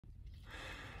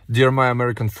Dear my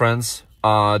American friends,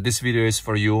 this video is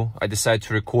for you. I decided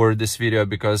to record this video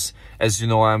because, as you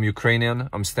know, I'm Ukrainian.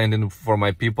 I'm standing for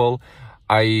my people.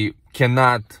 I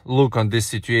cannot look on this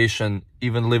situation,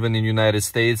 even living in the United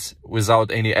States,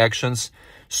 without any actions.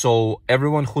 So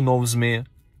everyone who knows me,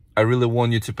 I really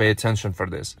want you to pay attention for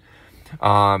this.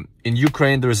 In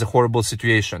Ukraine, there is a horrible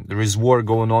situation. There is war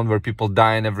going on where people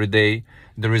dying every day.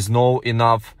 There is no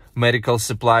enough medical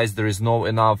supplies. There is no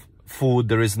enough food.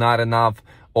 There is not enough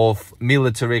of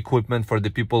military equipment for the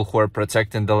people who are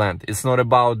protecting the land. It's not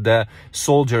about the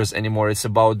soldiers anymore. It's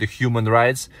about the human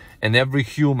rights, and every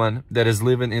human that is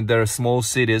living in their small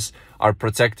cities are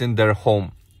protecting their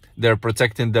home. They're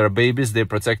protecting their babies. They're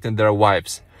protecting their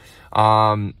wives.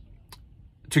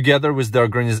 Together with the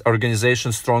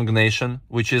organization Strong Nation,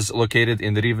 which is located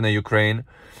in Rivne, Ukraine,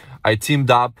 I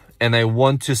teamed up and I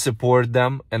want to support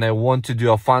them, and I want to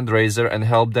do a fundraiser and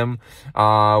help them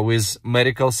with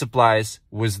medical supplies,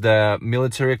 with the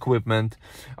military equipment,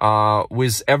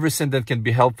 with everything that can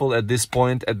be helpful at this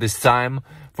point, at this time,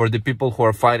 for the people who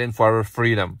are fighting for our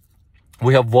freedom.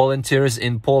 We have volunteers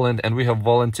in Poland and we have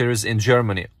volunteers in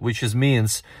Germany, which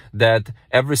means that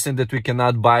everything that we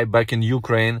cannot buy back in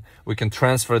Ukraine, we can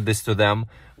transfer this to them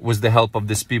with the help of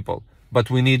these people. But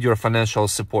we need your financial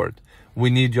support. We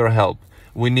need your help.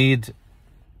 We need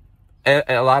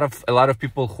a lot of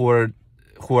people who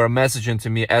are messaging to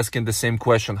me asking the same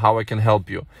question: how I can help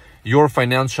you. Your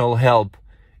financial help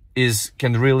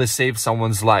can really save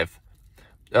someone's life.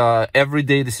 Every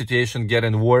day the situation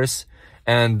getting worse,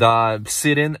 and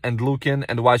sitting and looking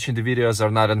and watching the videos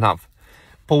are not enough.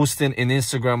 Posting in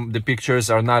Instagram the pictures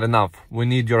are not enough. We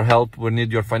need your help. We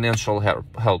need your financial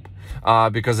help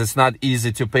because it's not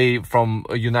easy to pay from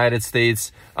United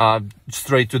States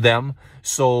straight to them.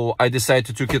 So I decided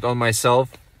to take it on myself.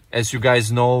 As you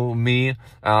guys know me,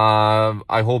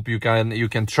 I hope you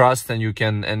can trust, and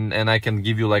and I can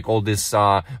give you like all these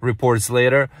reports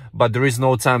later. But there is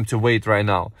no time to wait right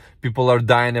now. People are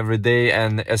dying every day,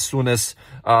 and as soon as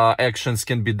actions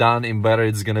can be done, the better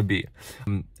it's gonna be.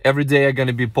 Every day I'm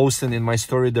gonna be posting in my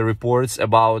story the reports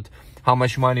about how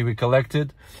much money we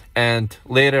collected, and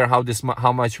later how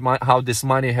this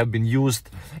money have been used,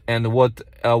 and what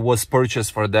was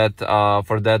purchased for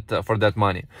that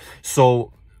money.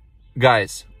 So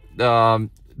guys,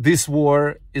 this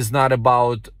war is not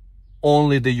about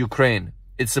only the Ukraine.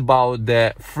 It's about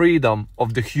the freedom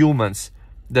of the humans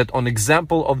that, on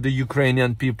example of the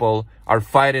Ukrainian people, are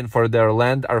fighting for their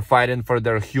land, are fighting for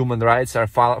their human rights, are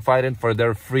fighting for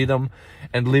their freedom,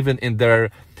 and living in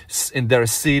their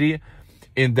city,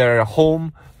 in their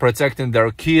home, protecting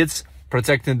their kids,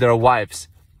 protecting their wives.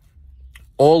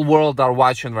 All world are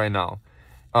watching right now.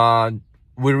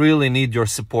 We really need your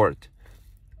support.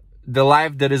 The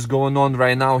life that is going on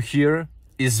right now here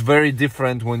is very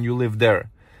different when you live there.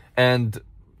 And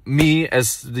me,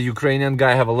 as the Ukrainian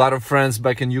guy, have a lot of friends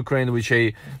back in Ukraine, which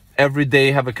I every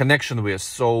day have a connection with.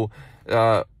 So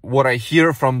what I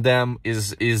hear from them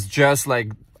is just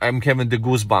like I'm having the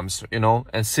goosebumps, you know,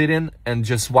 and sitting and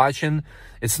just watching,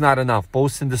 it's not enough.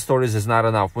 Posting the stories is not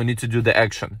enough. We need to do the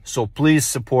action. So please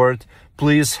support,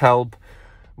 please help.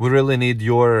 We really need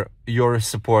your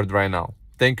support right now.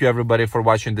 Thank you everybody for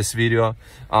watching this video.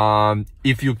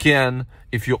 If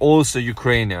you're also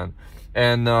Ukrainian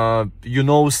and you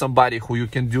know somebody who you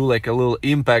can do like a little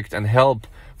impact and help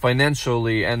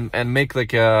financially and make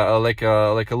like a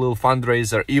little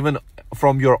fundraiser, even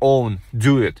from your own,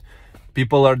 do it.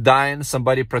 People are dying,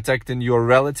 somebody protecting your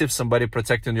relatives, somebody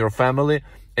protecting your family,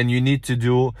 and you need to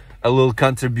do a little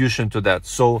contribution to that.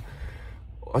 So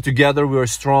together we are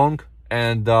strong,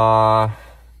 and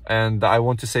I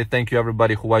want to say thank you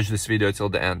everybody who watched this video till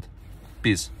the end.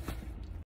 Peace.